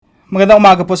Magandang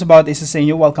umaga po sa bawat isa sa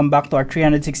inyo. Welcome back to our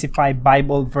 365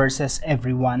 Bible verses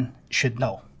everyone should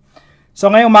know.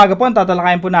 So ngayong umaga po, ang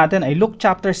tatalakayin po natin ay Luke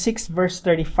chapter 6 verse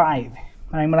 35.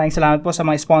 Maraming salamat po sa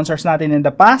mga sponsors natin in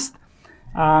the past.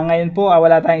 Ngayon po,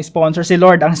 wala tayong sponsor. Si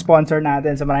Lord ang sponsor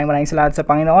natin. So maraming salamat sa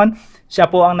Panginoon.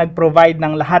 Siya po ang nag-provide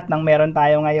ng lahat ng meron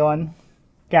tayo ngayon.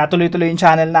 Kaya tuloy-tuloy yung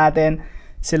channel natin.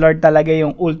 Si Lord talaga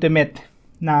yung ultimate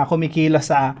na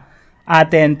kumikilos sa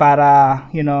atin para,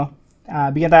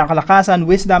 bigyan tayo ng kalakasan,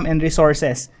 wisdom, and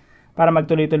resources para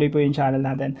magtuloy-tuloy po yung channel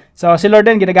natin. So, si Lord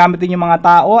din, ginagamit din yung mga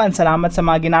tao, and salamat sa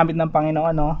mga ginamit ng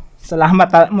Panginoon. No?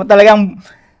 Salamat mo talagang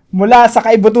mula sa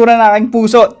kaibuturan ng aking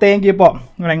puso. Thank you po.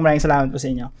 Maraming salamat po sa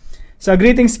inyo. So,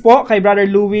 greetings po kay Brother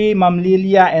Louie, Ma'am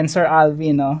Lilia, and Sir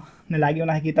Alvin, no? Na lagi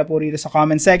yung nakikita po rito sa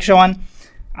comment section.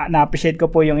 Na-appreciate ko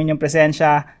po yung inyong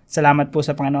presensya. Salamat po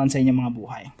sa Panginoon sa inyong mga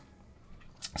buhay.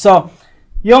 So,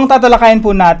 yung tatalakayin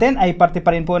po natin ay parte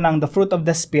pa rin po ng the fruit of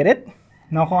the Spirit.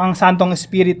 No, kung ang Santong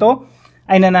Espiritu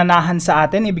ay nananahan sa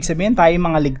atin, ibig sabihin tayo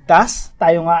mga ligtas,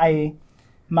 tayo nga ay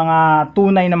mga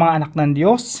tunay na mga anak ng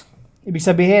Diyos. Ibig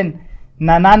sabihin,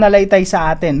 nananalaytay sa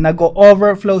atin,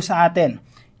 nag-overflow sa atin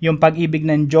yung pag-ibig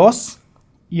ng Diyos,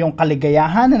 yung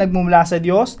kaligayahan na nagmumula sa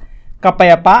Diyos,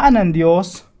 kapayapaan ng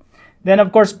Diyos, then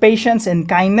of course, patience and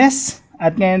kindness,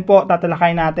 at ngayon po,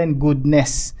 tatalakayin natin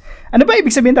goodness. Ano ba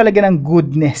ibig sabihin talaga ng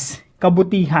goodness?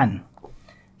 Kabutihan.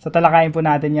 So, talakayin po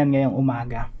natin yan ngayong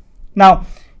umaga. Now,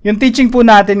 yung teaching po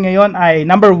natin ngayon ay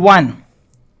number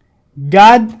 1,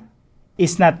 God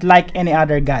is not like any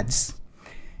other gods.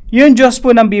 Yung Diyos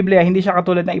po ng Biblia, hindi siya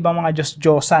katulad ng ibang mga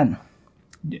Diyos-Diyosan.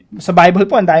 Sa Bible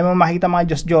po, ang dami mo makita mga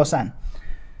Diyos-Diyosan.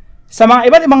 Sa mga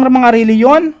iba't ibang mga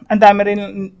reliyon, ang dami rin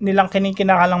nilang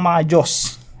kinikinakalang mga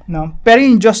Diyos. No? Pero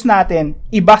yung Diyos natin,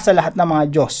 iba sa lahat ng mga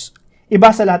Diyos.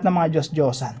 Iba sa lahat ng mga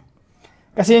Diyos-Diyosan.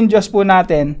 Kasi yung Diyos po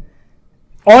natin,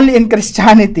 only in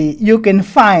Christianity, you can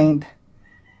find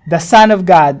the Son of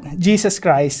God, Jesus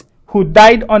Christ, who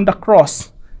died on the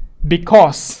cross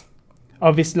because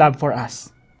of His love for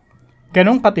us.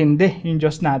 Ganun katindi yung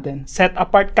Diyos natin. Set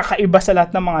apart, kakaiba sa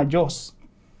lahat ng mga Diyos.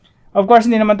 Of course,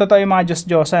 hindi naman totoo yung mga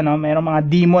Diyos-Diyosan. No? Mayroong mga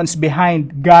demons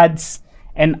behind gods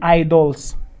and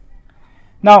idols.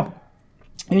 Now,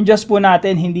 yung Diyos po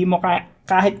natin, hindi mo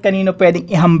kahit kanino pwedeng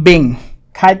ihambing.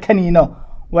 Kahit kanino.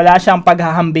 Wala siyang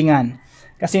paghahambingan.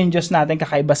 Kasi yung Diyos natin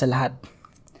kakaiba sa lahat.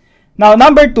 Now,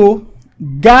 number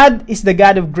 2, God is the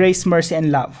God of grace, mercy,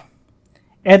 and love.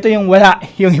 Ito yung wala,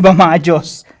 yung ibang mga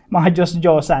Diyos. Mga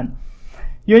Diyos-Diyosan.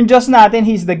 Yung Diyos natin,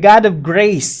 He's the God of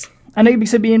grace. Ano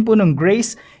ibig sabihin po ng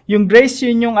grace? Yung grace,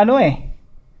 yun yung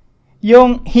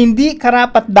yung hindi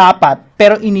karapat-dapat,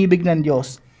 pero inibig ng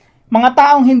Diyos. Mga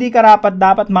taong hindi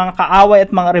karapat-dapat, mga kaaway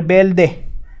at mga rebelde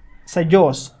sa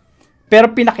Diyos.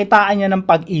 Pero pinakitaan niya ng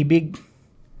pag-ibig.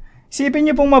 Isipin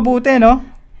niyo pong mabuti, no?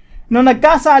 Nung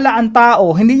nagkasala ang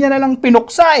tao, hindi niya na lang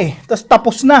pinuksa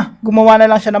tapos na. Gumawa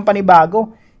na lang siya ng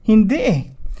panibago. Hindi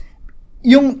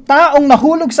Yung taong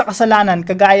nahulog sa kasalanan,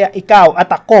 kagaya ikaw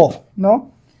at ako,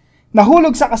 no?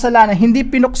 Nahulog sa kasalanan, hindi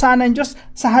pinuksa ng Diyos.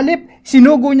 Sa halip,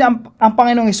 sinugo niya ang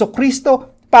Panginoong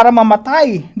Hesukristo para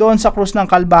mamatay doon sa krus ng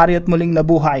Kalbaryo at muling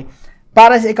nabuhay.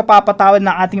 Para sa ikapapatawad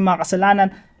ng ating mga kasalanan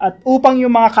at upang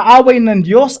yung mga kaaway ng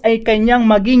Diyos ay kanyang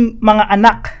maging mga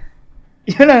anak.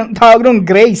 Yun ang tawag ng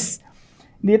grace.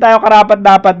 Hindi tayo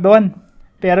karapat-dapat doon.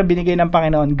 Pero binigay ng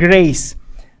Panginoon, grace.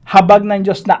 Habag ng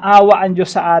Diyos, naawa ang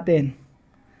Diyos sa atin.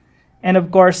 And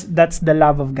of course, that's the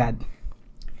love of God.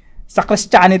 Sa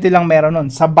Christianity lang meron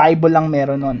nun. Sa Bible lang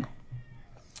meron nun.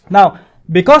 Now,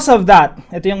 because of that,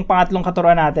 ito yung pangatlong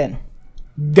katuruan natin.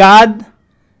 God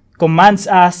commands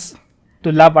us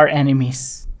to love our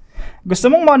enemies.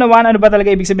 Gusto mong maunawaan ano ba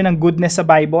talaga ibig sabihin ng goodness sa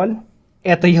Bible?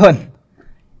 Ito yun.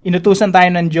 Inutusan tayo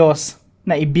ng Diyos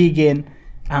na ibigin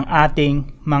ang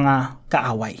ating mga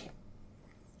kaaway.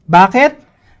 Bakit?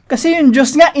 Kasi yung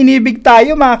Diyos nga, inibig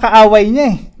tayo, mga kaaway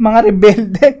niya mga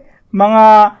rebelde, mga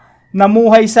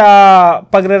namuhay sa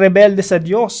pagre-rebelde sa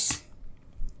Diyos.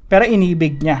 Pero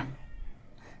inibig niya.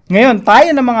 Ngayon,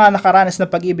 tayo na mga nakaranas na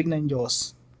pag-ibig ng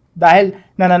Diyos, dahil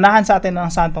nananahan sa atin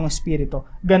ng Santong Espiritu,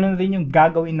 ganun rin yung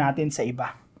gagawin natin sa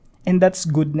iba. And that's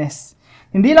goodness.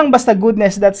 Hindi lang basta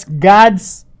goodness, that's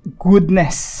God's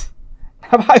goodness.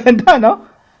 Napakaganda, no?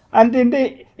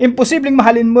 Hindi, imposibleng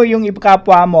mahalin mo yung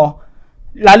kapwa mo,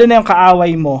 lalo na yung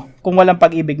kaaway mo, kung walang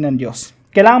pag-ibig ng Diyos.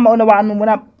 Kailangan maunawaan mo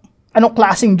muna anong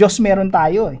klaseng Diyos meron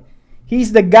tayo. He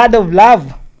is the God of love.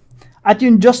 At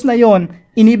yung Diyos na yon,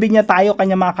 inibig niya tayo,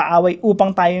 kanyang mga kaaway,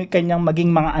 upang tayo kanyang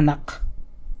maging mga anak.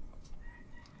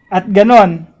 At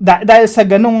ganon, dahil sa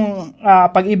ganong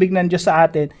pag-ibig ng Diyos sa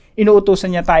atin,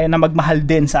 inuutusan niya tayo na magmahal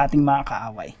din sa ating mga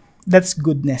kaaway. That's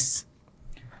goodness.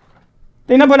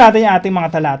 Tingnan po natin yung ating mga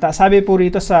talata. Sabi po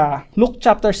rito sa Luke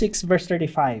chapter 6 verse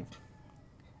 35.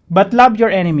 But love your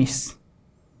enemies.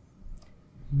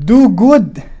 Do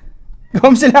good.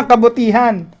 Gawin silang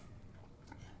kabutihan.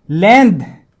 Lend,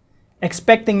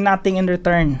 expecting nothing in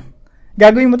return.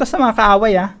 Gagawin mo to sa mga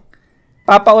kaaway,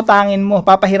 Papautangin mo,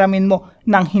 papahiramin mo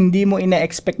nang hindi mo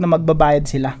ina-expect na magbabayad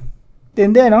sila.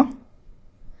 Tindi, no?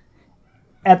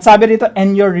 At sabi rito,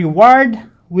 and your reward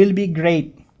will be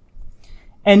great.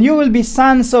 And you will be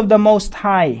sons of the Most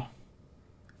High,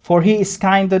 for He is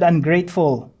kind to the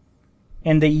ungrateful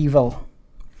and the evil.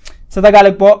 Sa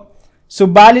Tagalog po,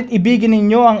 subalit ibigin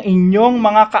ninyo ang inyong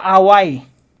mga kaaway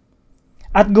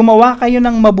at gumawa kayo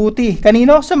ng mabuti.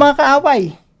 Kanino? Sa mga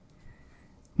kaaway.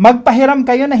 Magpahiram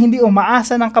kayo na hindi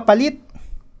umaasa ng kapalit.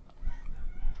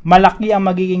 Malaki ang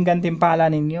magiging gantimpala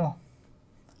ninyo.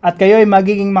 At kayo ay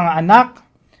magiging mga anak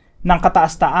ng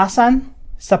kataas-taasan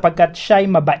sapagkat siya'y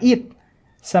mabait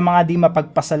sa mga di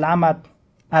mapagpasalamat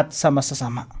at sa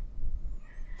masasama.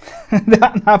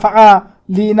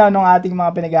 Napaka-linaw ng ating mga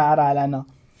pinag-aaralan, no?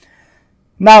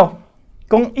 Now,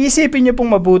 kung isipin niyo pong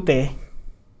mabuti,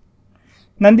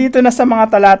 nandito na sa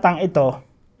mga talatang ito,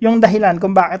 yung dahilan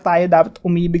kung bakit tayo dapat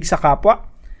umibig sa kapwa.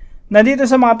 Nandito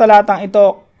sa mga talatang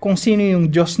ito kung sino yung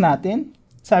Diyos natin.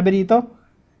 Sabi dito,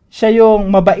 siya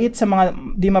yung mabait sa mga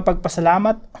di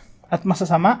mapagpasalamat at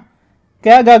masasama.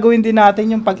 Kaya gagawin din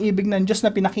natin yung pag-ibig ng Diyos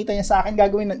na pinakita niya sa akin,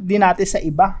 gagawin din natin sa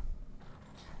iba.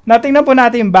 Natingnan po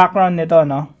natin yung background nito,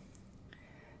 no?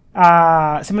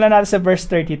 Simulan natin sa verse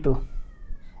 32.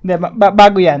 Hindi,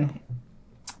 bago yan,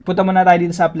 punta muna tayo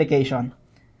dito sa application.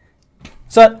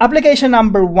 So, application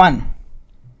number 1,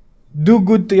 do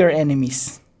good to your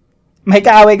enemies. May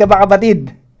kaaway ka ba,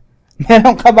 kapatid?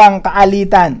 Meron ka bang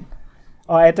kaalitan?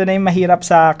 Ito na yung mahirap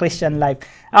sa Christian life.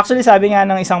 Actually, sabi nga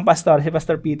ng isang pastor, si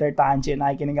Pastor Peter Tanche,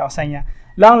 nakikinig ako sa niya.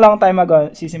 Long time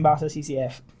ago, sisimba ako sa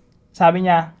CCF. Sabi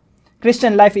niya,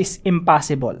 Christian life is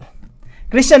impossible.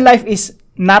 Christian life is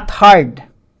not hard.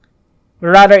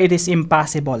 Rather, it is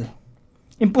impossible.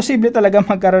 Imposible talaga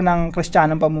magkaroon ng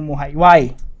Kristiyanong pamumuhay.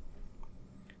 Why?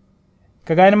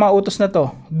 Kagaya ng mga utos na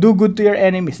to, do good to your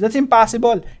enemies. That's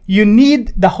impossible. You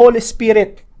need the Holy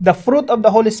Spirit, the fruit of the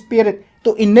Holy Spirit,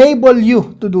 to enable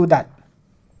you to do that.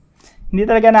 Hindi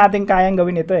talaga natin kayang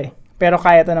gawin ito pero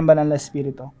kaya ito ng Banal na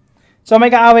Espiritu. So may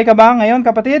kaaway ka ba ngayon,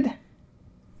 kapatid?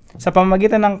 Sa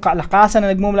pamamagitan ng kalakasan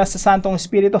na nagmumula sa Santong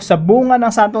Espiritu, sa bunga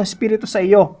ng Santong Espiritu sa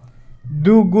iyo,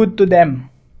 do good to them.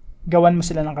 Gawan mo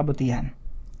sila ng kabutihan.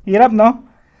 Hirap, no?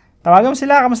 Tawagan mo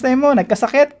sila, kamustahin mo,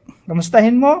 nagkasakit,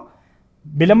 kamustahin mo,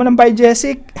 bilang mo ng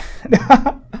Biogesic,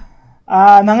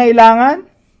 nangailangan,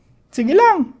 sige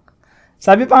lang.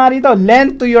 Sabi pa nga rito,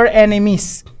 lend to your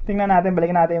enemies. Tingnan natin,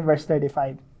 balikan natin yung verse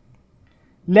 35.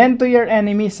 Lend to your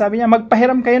enemies. Sabi niya,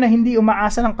 magpahiram kayo na hindi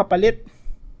umaasa ng kapalit.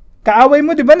 Kaaway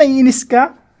mo, di ba, naiinis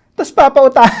ka? Tapos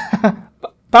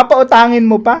papautangin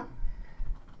mo pa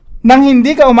nang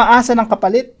hindi ka umaasa ng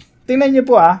kapalit. Tingnan niyo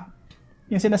po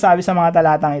yung sinasabi sa mga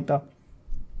talatang ito.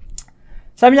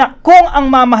 Sabi niya, kung ang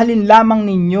mamahalin lamang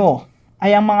ninyo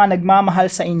ay ang mga nagmamahal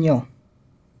sa inyo,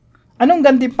 anong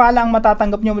gantimpala ang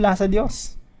matatanggap niyo mula sa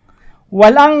Diyos?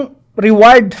 Walang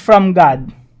reward from God.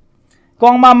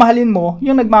 Kung ang mamahalin mo,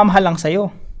 yung nagmamahal lang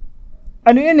sa'yo.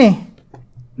 Ano yun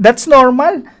That's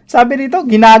normal. Sabi dito,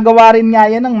 ginagawa rin nga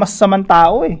yan ng masasamang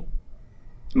tao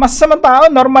Masasamang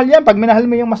tao, normal yan. Pag minahal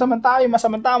mo yung masamang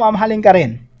tao, mamahalin ka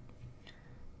rin.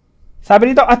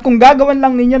 Sabi dito, at kung gagawan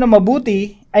lang ninyo na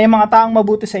mabuti, ay mga taong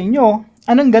mabuti sa inyo,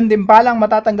 anong gantimpala ang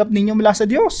matatanggap ninyo mula sa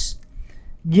Diyos?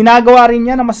 Ginagawa rin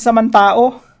yan ng masasamang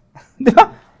tao.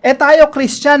 Diba? Tayo,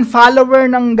 Christian, follower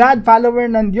ng God,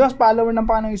 follower ng Diyos, follower ng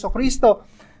Panginoong Jesucristo.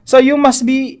 So you must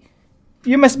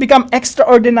become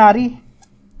extraordinary.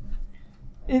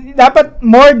 Dapat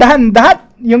more than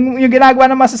that. Yung ginagawa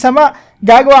ng masasama,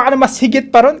 gagawa ka na mas higit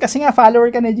pa ron kasi nga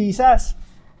follower ka ni Jesus.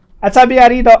 At sabi nga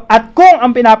rito, at kung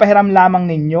ang pinapahiram lamang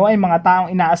ninyo ay mga taong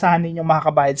inaasahan ninyong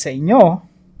makakabayad sa inyo,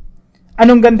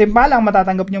 anong gantimpala ang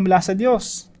matatanggap niyo mula sa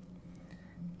Diyos?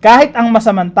 Kahit ang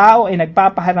masamang tao ay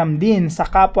nagpapahiram din sa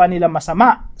kapwa nila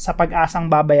masama sa pag-asang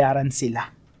babayaran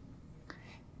sila.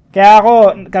 Kaya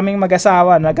kaming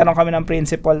mag-asawa, nagkaroon kami ng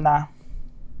principle na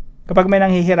kapag may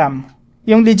nanghihiram,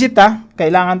 yung legit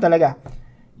kailangan talaga.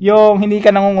 Yung hindi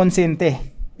ka nangungonsente.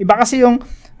 Iba kasi yung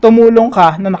tumulong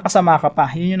ka na nakasama ka pa.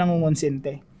 Yun yung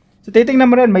nangungonsente. So titingnan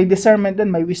mo rin, may discernment din,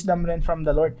 may wisdom rin from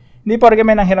the Lord. Hindi porke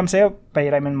may nanghiram sa'yo,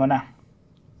 pahiramin mo na.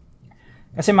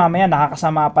 Kasi mamaya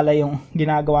nakakasama pala yung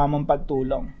ginagawa mong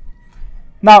pagtulong.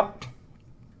 Now,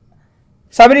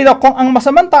 sabi dito, kung ang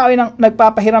masamang tao ay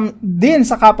nagpapahiram din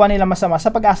sa kapwa nila masama,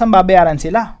 sa pag-asang babayaran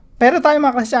sila. Pero tayo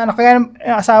mga Kristiyano, kaya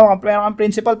asawa ka, pero ang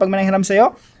principle, pag may nanghiram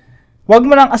sa'yo, Huwag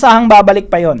mo nang asahang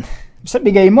babalik pa yon. Basta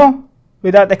bigay mo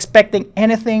without expecting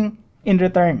anything in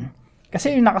return.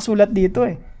 Kasi yung nakasulat dito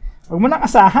eh. Huwag mo nang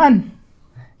asahan.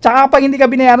 Tsaka kapag hindi ka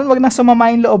binayaran, huwag nang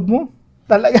sumama yung loob mo.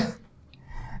 Talaga.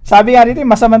 Sabi nga dito,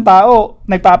 masamang tao,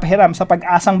 nagpapahiram sa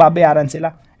pag-asang babayaran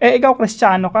sila. Ikaw,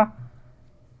 Kristiyano ka.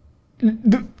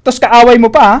 Tapos kaaway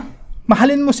mo pa, ha?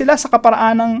 Mahalin mo sila sa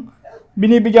kaparaan ng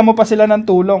binibigyan mo pa sila ng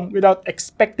tulong without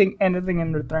expecting anything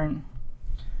in return.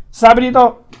 Sabi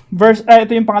dito,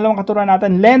 ito yung pangalawang katuruan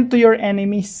natin, lend to your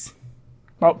enemies.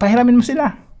 Pahiramin mo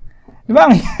sila. Di ba?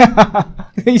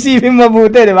 Isipin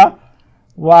mabuti, di ba?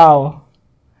 Wow.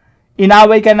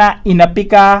 Inaway ka na, inapi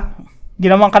ka,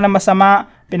 ginawan ka na masama,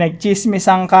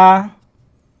 pinagchismisan ka,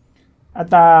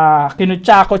 at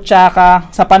kinutsako-tsa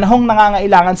ka, sa panahong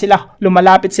nangangailangan sila,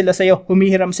 lumalapit sila sa'yo,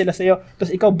 humihiram sila sa'yo,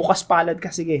 tapos ikaw bukas palad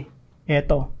ka, sige,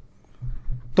 eto,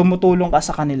 tumutulong ka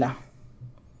sa kanila.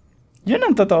 Yun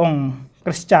ang totoong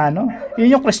Kristiyano.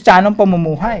 Yun yung Kristiyanong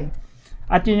pamumuhay.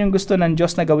 At yun yung gusto ng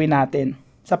Diyos na gawin natin.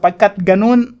 Sapagkat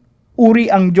ganun uri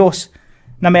ang Diyos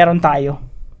na meron tayo.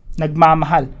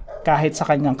 Nagmamahal kahit sa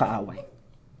kanyang kaaway.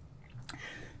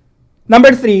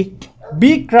 Number 3,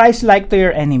 be Christ-like to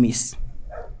your enemies.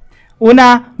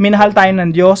 Una, minahal tayo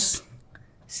ng Diyos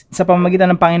sa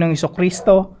pamamagitan ng Panginoong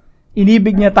Jesucristo.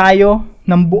 Inibig niya tayo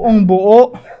ng buong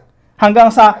buo hanggang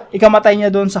sa ikamatay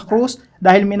niya doon sa krus.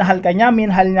 Dahil minahal ka niya,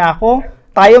 minahal niya ako.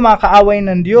 Tayo mga kaaway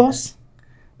ng Diyos.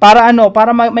 Para ano?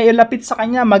 Para mailapit sa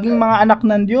Kanya, maging mga anak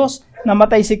ng Diyos,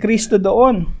 namatay si Kristo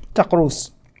doon sa krus.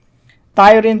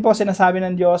 Tayo rin po, sinasabi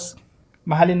ng Diyos,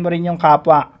 mahalin mo rin yung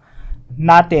kapwa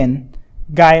natin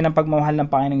gaya ng pagmamahal ng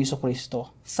Panginoong Jesucristo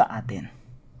sa atin.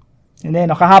 Hindi,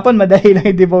 no? Kahapon, madali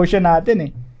lang yung devotion natin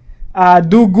eh.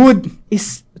 Do good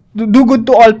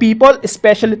to all people,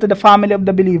 especially to the family of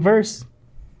the believers.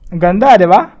 Ang ganda, di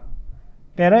ba?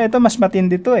 Pero ito, mas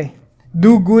matindi to eh.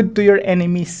 Do good to your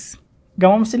enemies.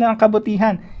 Gawa mo sila ng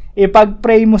kabutihan.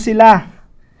 Ipag-pray mo sila.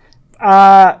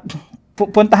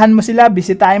 Puntahan mo sila,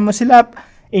 bisitahin mo sila,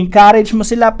 encourage mo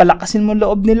sila, palakasin mo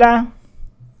loob nila.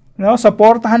 No,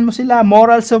 supportahan mo sila,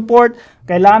 moral support,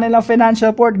 kailangan nilang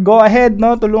financial support, go ahead,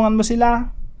 no, tulungan mo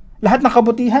sila. Lahat ng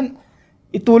kabutihan,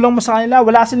 itulong mo sa kanila.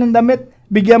 Wala silang damit,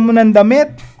 bigyan mo ng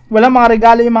damit. Wala mga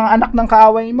regalo yung mga anak ng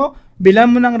kaaway mo,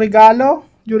 bilan mo ng regalo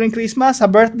during Christmas, sa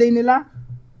birthday nila.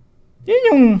 Yun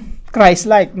yung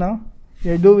Christ-like, no?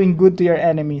 You're doing good to your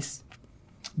enemies.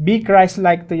 Be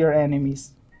Christ-like to your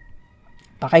enemies.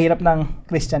 Pakahirap ng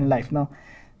Christian life, no?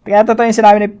 Kaya totoo yung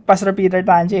sinabi ni Pastor Peter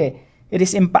Tanji eh.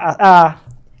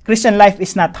 Christian life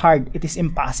is not hard, it is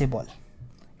impossible.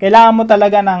 Kailangan mo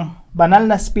talaga ng banal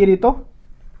na spirito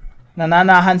na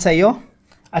nanahan sa iyo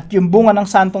at yung bunga ng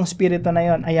santong spirito na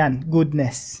yon, ayan,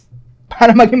 goodness.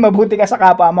 Para maging mabuti ka sa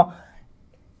kapwa mo,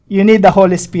 you need the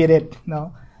Holy Spirit,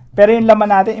 no? Pero yung laman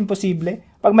natin, imposible.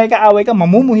 Pag may kaaway ka,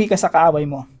 mamumuhi ka sa kaaway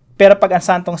mo. Pero pag ang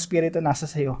santong spirito nasa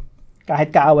sa iyo, kahit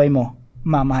kaaway mo,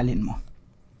 mamahalin mo.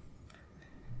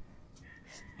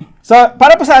 So,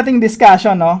 para po sa ating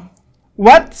discussion, no?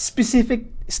 What specific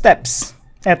steps?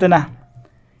 Eto na.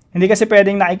 Hindi kasi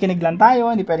pwedeng nakikinig lang tayo,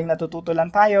 hindi pwedeng natututo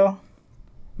lang tayo.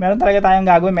 Meron talaga tayong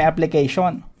gagawin, may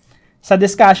application. Sa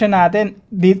discussion natin,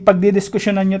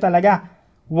 pagdidiskusyonan nyo talaga,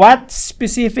 what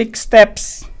specific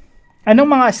steps?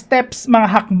 Anong mga steps, mga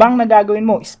hakbang na gagawin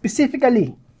mo?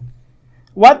 Specifically,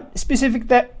 what specific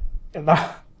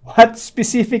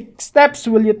steps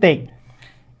will you take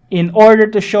in order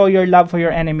to show your love for your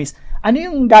enemies? Ano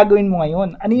yung gagawin mo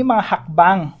ngayon? Ano yung mga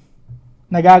hakbang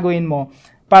na gagawin mo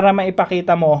para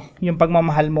maipakita mo yung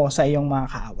pagmamahal mo sa iyong mga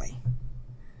kaaway?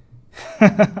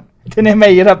 Ito na yung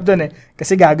mahirap dun eh.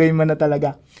 Kasi gagawin mo na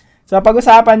talaga. So,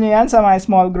 pag-usapan nyo yan sa mga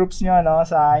small groups nyo, no?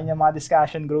 Sa inyong mga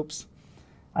discussion groups.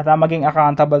 At maging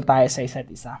accountable tayo sa isa't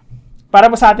isa.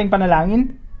 Para po sa ating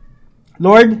panalangin,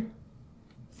 Lord,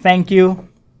 thank you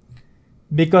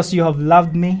because you have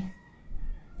loved me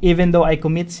even though I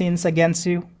commit sins against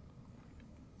you.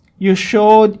 You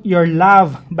showed your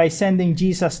love by sending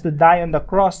Jesus to die on the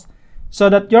cross so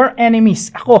that your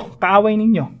enemies, ako, kaaway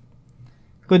ninyo,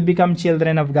 could become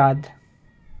children of God.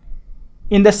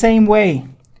 In the same way,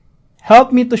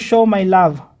 help me to show my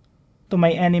love to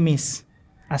my enemies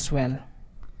as well.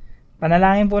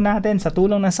 Panalangin po natin sa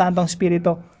tulong ng Santong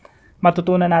Espiritu,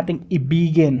 matutunan nating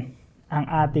ibigin ang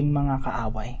ating mga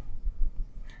kaaway.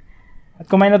 At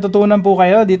kung may natutunan po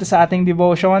kayo dito sa ating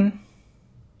devotion,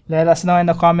 let us know in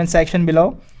the comment section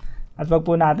below. At wag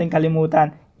po natin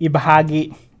kalimutan,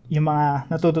 ibahagi yung mga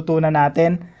natututunan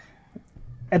natin.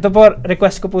 Ito po,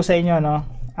 request ko po sa inyo, no?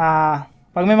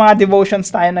 Pag may mga devotions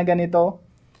tayo na ganito,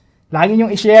 lagi nyo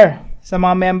i-share sa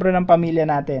mga membro ng pamilya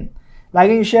natin.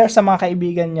 Lagi nyo i-share sa mga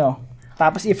kaibigan nyo.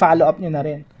 Tapos i-follow up nyo na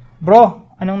rin.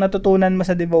 Bro, anong natutunan mo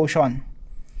sa devotion?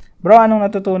 Bro, anong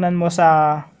natutunan mo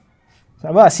sa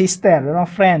sister,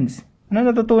 friends?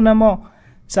 Anong natutunan mo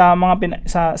sa mga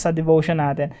sa devotion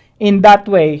natin? In that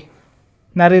way,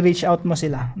 nare-reach out mo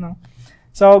sila, no?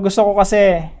 So, gusto ko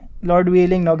kasi, Lord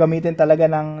willing, no, gamitin talaga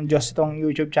ng Diyos itong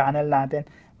YouTube channel natin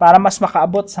para mas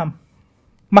makaabot sa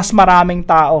mas maraming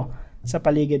tao sa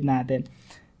paligid natin.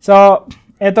 So,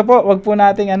 eto po, wag po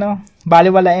nating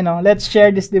baliwalain, no? Let's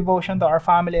share this devotion to our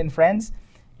family and friends.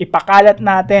 Ipakalat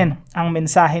natin ang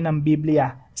mensahe ng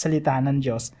Biblia, salita ng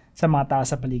Diyos sa mga tao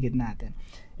sa paligid natin.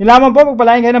 Yun lamang po,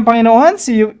 pagpalain kayo ng Panginoon.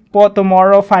 See you po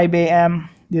tomorrow 5 a.m.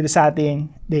 dito sa ating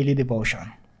daily devotion.